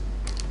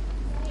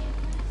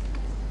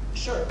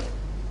 Sure.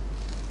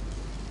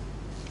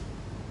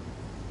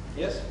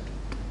 Yes?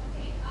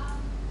 Okay,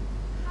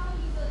 how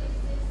legal is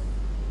this?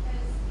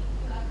 Because if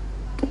you are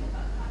talking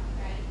about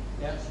copyright,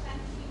 Yeah. each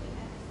country will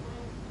have its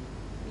own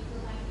legal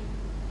line.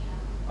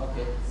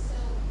 Okay. So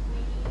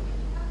when you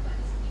talk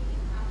about this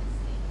Creative Commons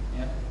thing,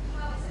 Yeah.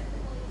 how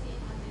acceptable is it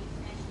on the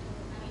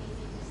international? I mean, is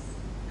it just,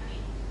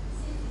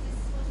 since this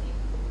is supposed to be,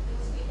 it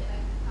was created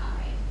by Qatar,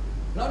 right?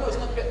 No, it's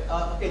not. Okay,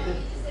 No,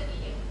 it's just a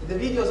video. the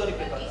video is only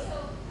Okay, prepared. so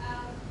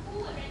who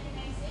will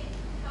recognize it?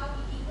 How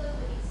illegal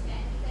will it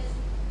stand? Because,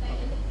 like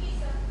in the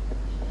case of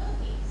email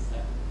case,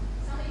 Yeah.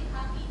 somebody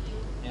copied you,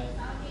 Yeah.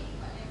 found it, you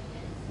got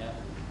evidence, Yeah.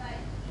 but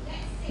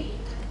let's say you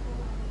want to go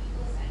on the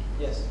legal side,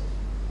 Yes.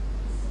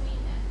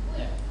 suing them.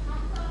 Would Yeah.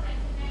 Hong Kong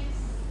recognize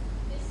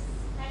this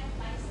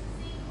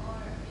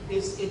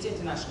It's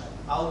international.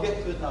 I'll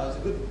get to it now. It's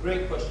a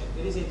great question.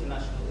 It is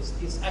international.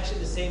 It's actually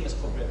the same as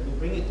corporate. You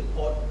bring it to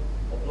court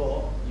of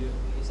law,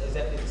 it's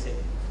exactly the same.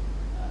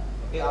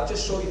 Okay, I'll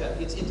just show you that.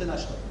 It's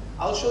international.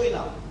 I'll show you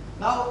now.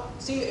 Now,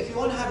 see, if you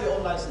want to have your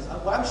own license,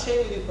 what I'm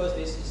sharing with you first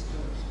is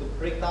to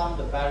break down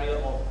the barrier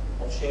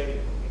of sharing.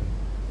 Okay?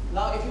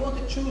 Now, if you want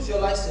to choose your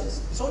license,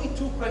 there's only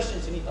 2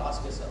 questions you need to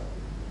ask yourself.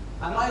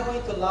 Am I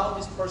going to allow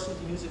this person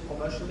to use it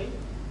commercially?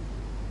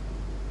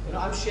 You know,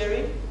 I'm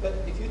sharing, but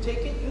if you take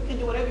it, you can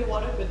do whatever you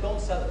want it, but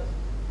don't sell it.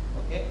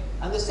 Okay?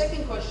 And the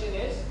second question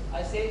is,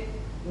 I say,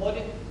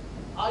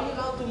 are you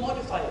allowed to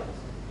modify it?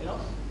 You know?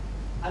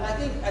 And I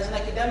think as an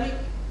academic,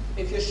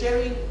 if you're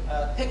sharing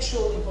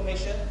textual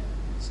information,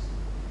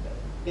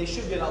 they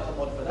should be allowed to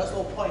modify. That's the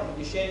whole point. When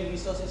you're sharing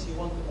resources, you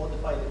want to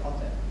modify the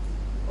content.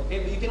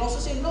 Okay? But you can also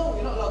say, no,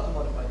 you're not allowed to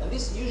modify it. And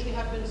this usually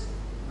happens,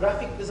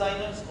 graphic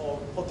designers or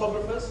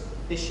photographers,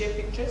 they share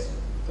pictures,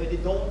 but they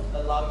don't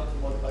allow you to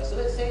modify. So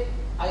let's say,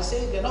 I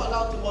say they're not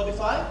allowed to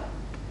modify.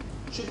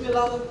 Should we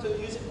allow them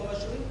to use it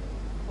commercially?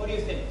 What do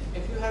you think?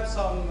 If you have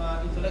some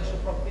intellectual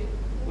property,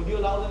 would you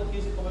allow them to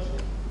use it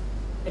commercially?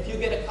 If you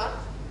get a cut?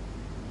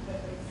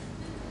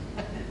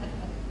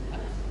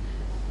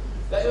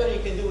 That's what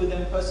you can do with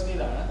them personally,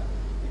 huh?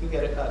 You can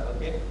get a cut,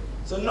 okay?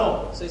 So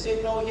no. So you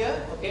say no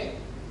here, okay?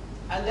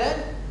 And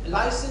then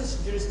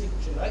licensed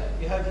jurisdiction, right?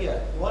 You have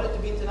here. You want it to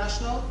be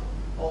international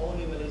or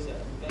only Malaysia?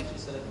 You can actually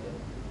select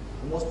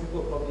it. Most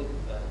people probably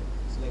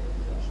select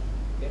international,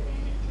 okay?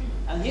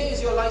 And here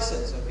is your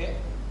license, okay?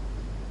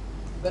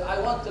 But I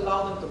want to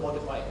allow them to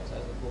modify it. So I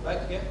can go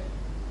back here.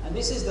 And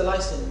this is the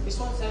license. This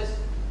one says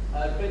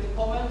Creative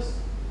Commons,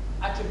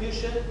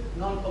 attribution,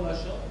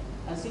 non-commercial.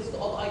 And since the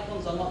other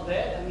icons are not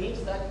there, that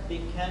means that they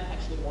can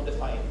actually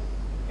modify it.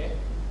 Okay?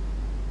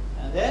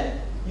 And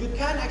then you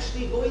can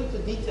actually go into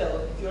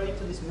detail if you're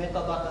into this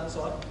metadata and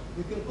so on.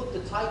 You can put the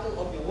title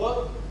of your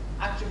work,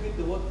 attribute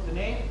the work to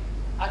name,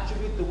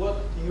 attribute the work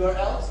to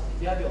URLs.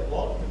 If you have your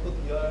blog, you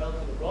put the URL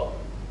to the blog.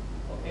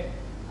 Okay?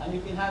 And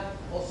you can have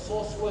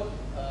source work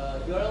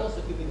URLs,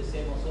 it could be the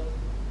same also.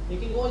 You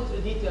can go into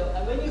the detail,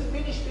 and when you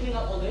finish filling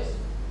out all this,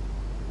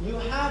 you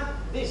have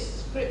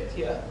this script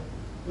here,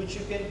 which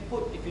you can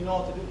put, if you know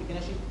how to do it, you can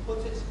actually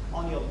put it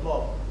on your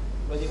blog,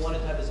 whether you want it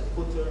to have as a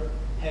footer,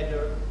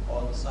 header, or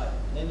on the side.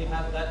 And then you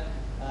have that.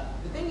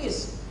 The thing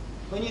is,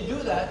 when you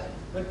do that,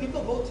 when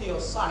people go to your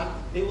site,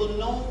 they will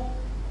know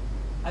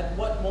at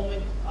what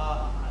moment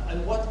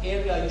and what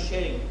area are you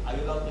sharing. Are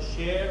you allowed to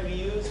share,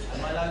 reuse?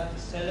 Am I allowed to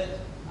sell it?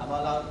 Am I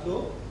allowed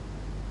to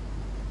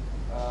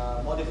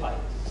modify it?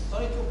 It's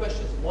only 2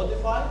 questions.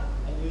 Modify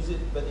and use it,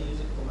 whether you use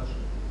it commercially.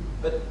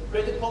 But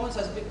Creative Commons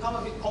has become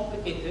a bit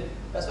complicated.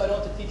 That's why I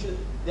don't want to teach you.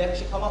 They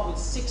actually come up with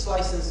 6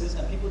 licenses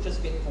and people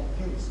just get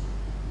confused.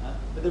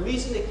 But the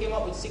reason they came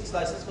up with 6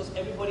 licenses was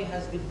everybody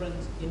has different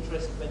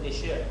interests when they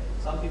share.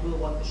 Some people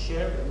want to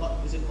share but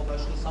not use it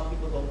commercially. Some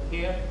people don't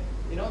care,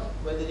 you know,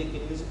 whether they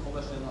can use it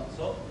commercially or not.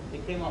 So they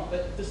came up.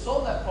 But to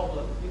solve that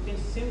problem, you can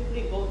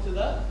simply go to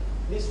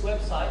this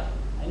website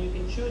and you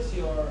can choose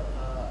your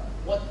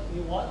what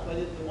you want,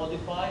 whether to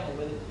modify or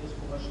whether to use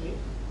commercially.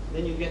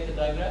 Then you get the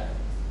diagram.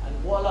 And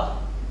voila,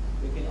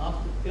 you can,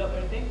 after fill up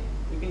everything,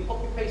 you can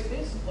copy paste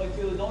this, or if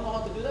you don't know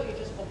how to do that, you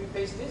just copy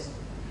paste this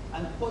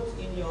and put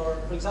in your,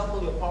 for example,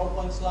 your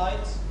PowerPoint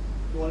slides.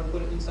 You want to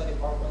put it inside your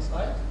PowerPoint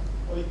slide,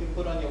 or you can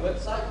put on your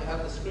website. You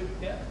have the script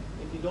here.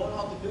 If you don't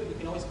know how to do it, you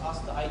can always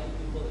ask the IT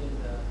people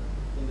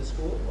in the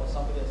school or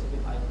somebody that's a bit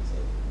IT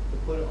savvy to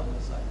put it on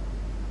your site.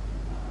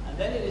 And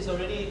then it is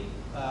already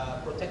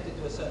protected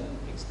to a certain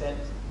extent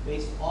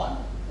based on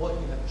what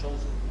you have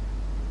chosen.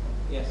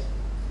 Yes.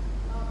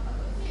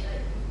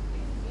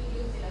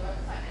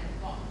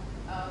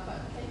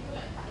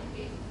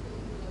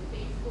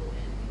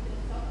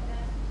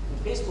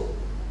 Facebook.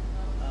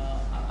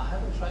 I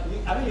haven't tried.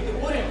 I mean, you can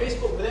put it in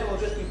Facebook, but then it will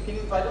just be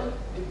pinning.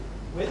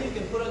 Whether you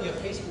can put it on your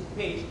Facebook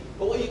page.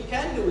 But what you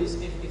can do is,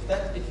 if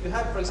you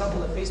have, for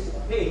example, a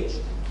Facebook page,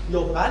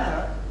 your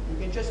banner, you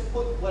can just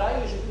put. What I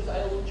usually do is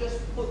I will just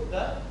put you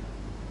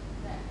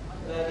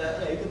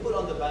can put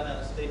on the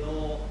banner so they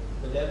know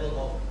the level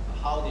of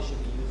how they should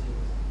be using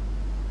it.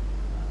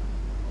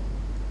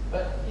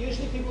 But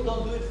usually people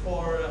don't do it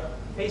for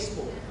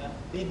Facebook.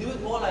 They do it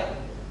more like.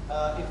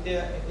 If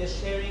they're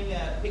sharing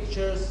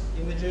pictures,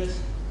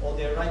 images, or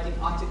they're writing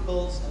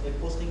articles and they're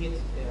posting it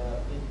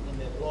in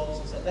their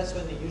blogs, that's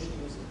when they usually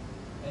use it.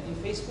 And in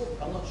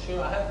Facebook, I'm not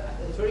sure.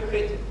 It's very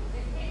creative.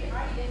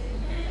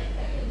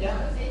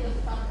 Yeah.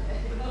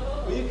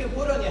 Well, you can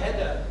put on your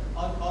header,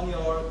 on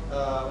your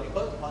what do you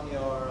call it? On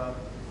your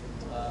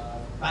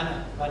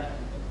banner. You can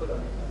put on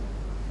it.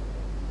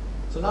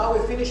 So now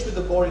we're finished with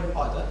the boring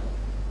part.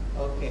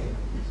 Okay.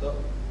 So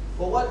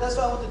that's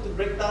what I wanted to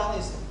break down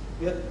is.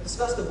 We have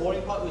discussed the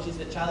boring part, which is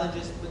the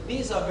challenges, but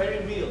these are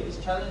very real. These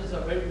challenges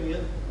are very real,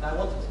 and I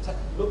wanted to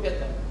look at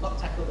them, not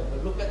tackle them,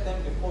 but look at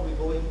them before we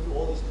go into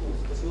all these tools,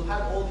 because you'll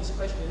have all these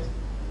questions,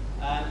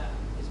 and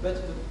it's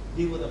better to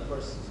deal with them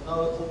first. So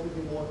now it'll hopefully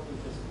be more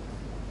interesting.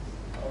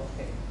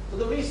 Okay. So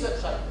the research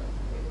side.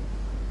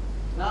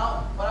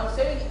 Now, what I'm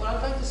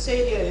trying to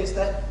say here is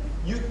that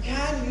You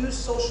can use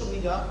social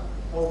media,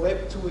 or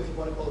Web 2 if you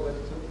want to call it Web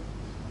 2,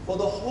 for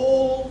the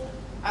whole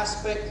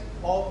aspect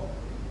of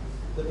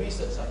the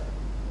research side.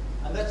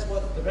 And that's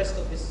what the rest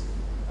of this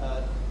 2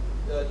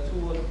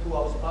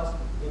 hours plus,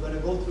 we're going to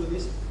go through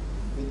this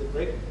with the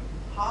break.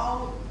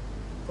 How,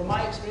 from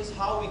my experience,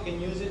 how we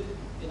can use it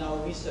in our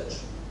research,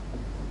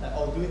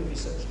 or doing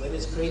research, whether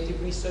it's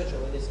creative research or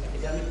whether it's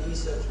academic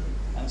research,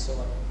 and so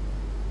on.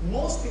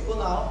 Most people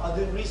now are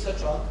doing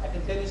research on, I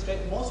can tell you straight,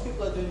 most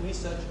people are doing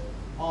research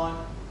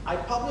on, I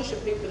publish a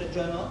paper in a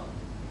journal,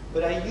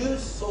 but I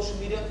use social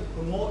media to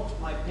promote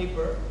my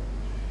paper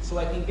so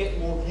I can get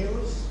more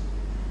views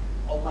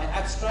of my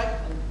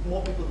abstract and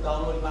more people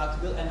downloading my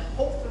article, and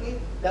hopefully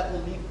that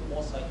will lead to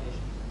more citations.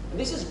 And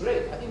this is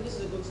great. I think this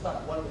is a good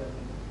start, one way of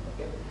thinking.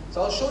 Okay?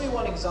 So I'll show you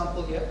one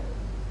example here.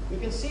 You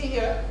can see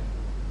here,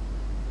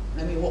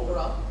 let me walk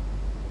around.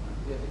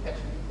 You have to catch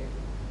me.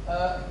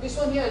 Okay. This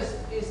one here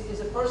is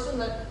a person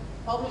that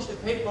published a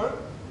paper,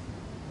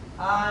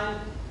 and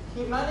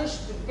he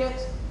managed to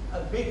get a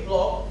big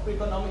blog,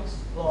 economics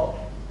blog,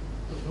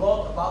 to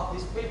blog about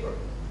this paper.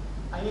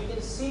 And you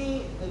can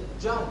see the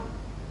jump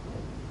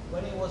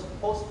when it was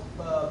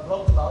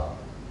blogged about.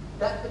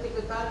 That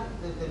particular time,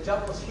 the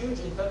jump was huge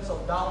in terms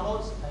of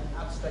downloads and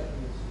abstract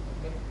views.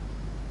 Okay?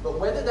 But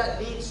whether that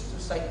leads to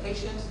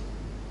citations,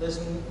 there's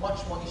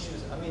much more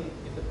issues. I mean,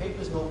 if the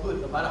paper is no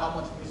good, no matter how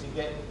much views you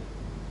get,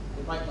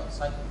 it might not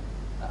cite.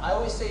 I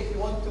always say, if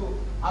you want to,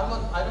 I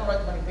don't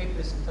write many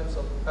papers in terms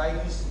of,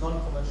 I use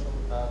non-conventional,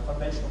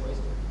 conventional ways.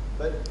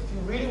 But if you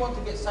really want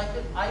to get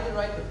cited, either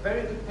write a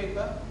very good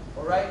paper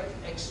or write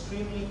an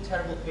extremely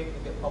terrible paper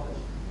to get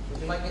published.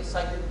 Because you might get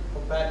cited for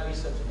bad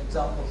research and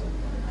examples.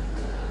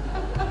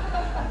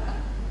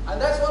 And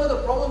that's one of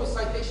the problems with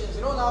citations.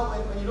 You know, now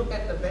when you look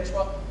at the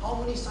benchmark, how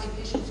many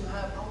citations you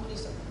have,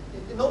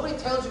 nobody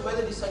tells you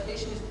whether the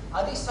citation is,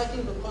 are they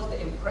citing because they're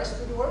impressed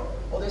with your work,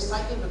 or they're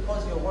citing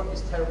because your work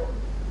is terrible?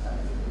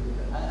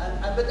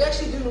 But they're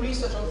actually doing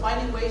research on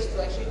finding ways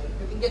to actually,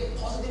 you can get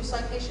positive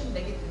citation,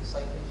 negative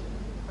citation.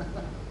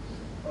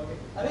 Okay.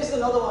 And this is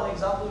another one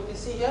example. You can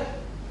see here,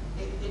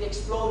 it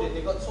exploded.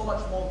 They got so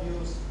much more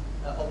views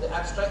of the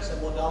abstracts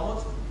and more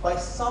downloads by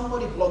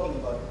somebody blogging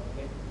about it.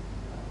 Okay.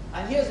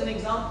 And here's an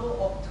example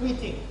of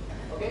tweeting.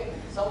 Okay,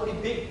 somebody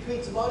big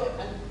tweets about it,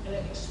 and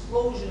an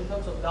explosion in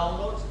terms of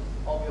downloads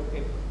of your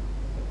paper.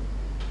 Okay.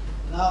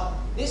 Now,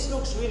 this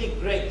looks really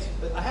great,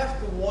 but I have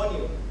to warn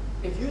you,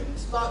 if you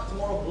start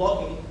tomorrow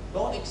blogging,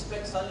 don't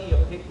expect suddenly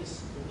your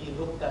papers to be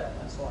looked at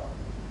and so on.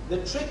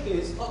 The trick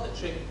is, not the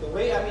trick, the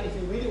way, I mean, if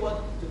you really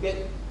want to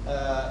get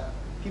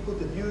people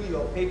to view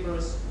your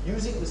papers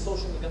using the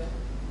social media,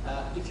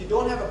 if you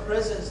don't have a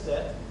presence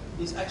there,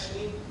 is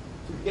actually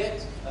to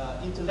get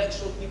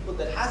intellectual people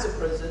that has a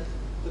presence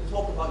to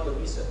talk about your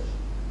research.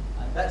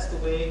 And that's the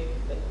way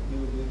that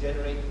you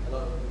generate a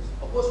lot of views.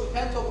 Of course, you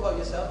can talk about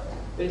yourself,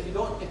 but if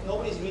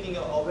nobody's reading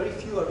your, or very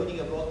few are reading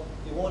your blog,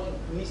 you won't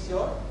increase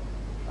your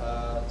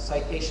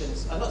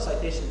citations, not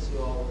citations,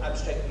 your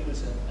abstract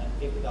views and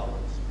paper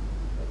downloads.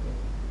 Okay.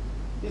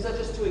 These are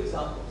just two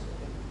examples.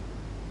 Okay.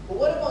 But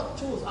what about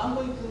tools? I'm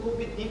going to go a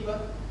bit deeper.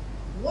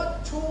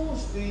 What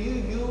tools do you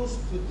use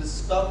to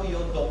discover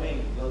your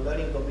domain, your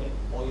learning domain,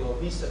 or your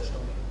research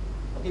domain?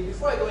 Okay,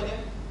 before I go in there,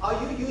 are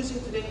you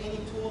using today any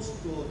tools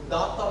to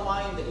data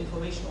mine the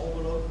information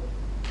overload?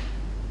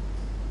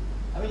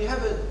 I mean, you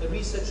have a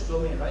research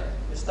domain, right?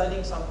 You're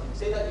studying something.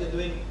 Say that you're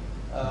doing,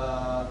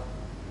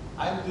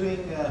 I'm doing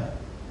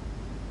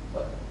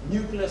what?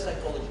 Nuclear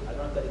psychology. I don't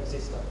know if that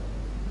exists now.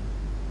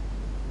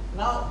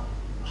 Now,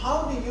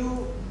 how do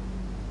you,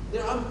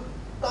 there are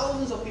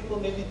thousands of people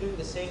maybe doing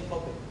the same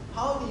topic.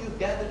 How do you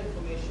gather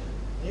information?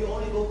 Do you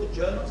only go to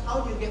journals?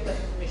 How do you get that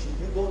information?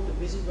 Do you go to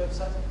visit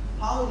websites?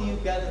 How do you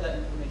gather that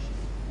information?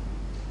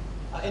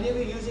 Are any of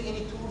you using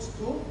any tools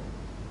to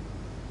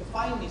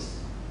find this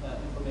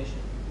information?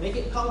 Make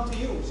it come to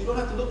you, so you don't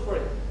have to look for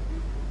it.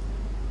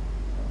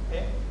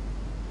 Okay?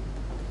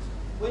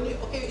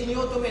 In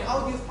your domain,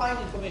 how do you find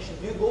information?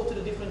 Do you go to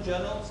the different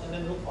journals and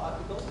then look for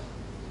articles?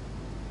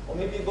 Or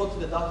maybe you go to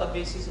the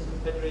databases and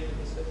do federated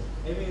research.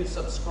 Maybe you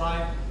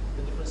subscribe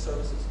to different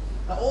services.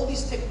 Now, all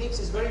these techniques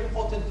is very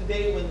important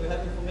today when we have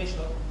information,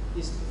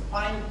 is to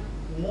find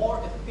more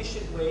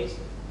efficient ways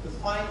to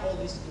find all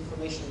this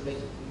information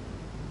related to you.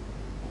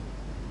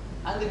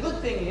 And the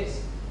good thing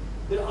is,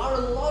 there are a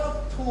lot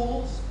of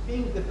tools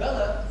being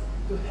developed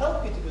to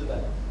help you to do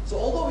that. So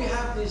although we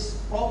have this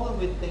problem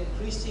with the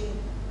increasing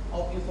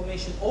of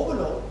information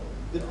overload,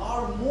 there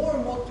are more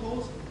and more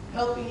tools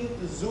helping you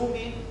to zoom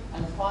in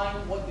and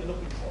find what you're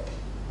looking for.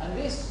 And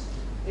this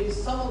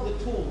is some of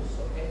the tools,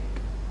 okay?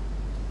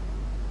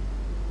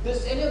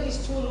 Does any of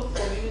these tools look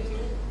familiar to you?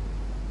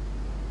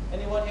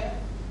 Anyone here?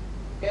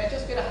 Can I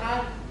just get a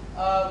hand?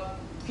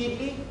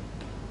 Feedly?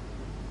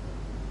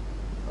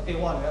 Okay,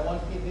 one. We have one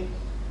Feedly.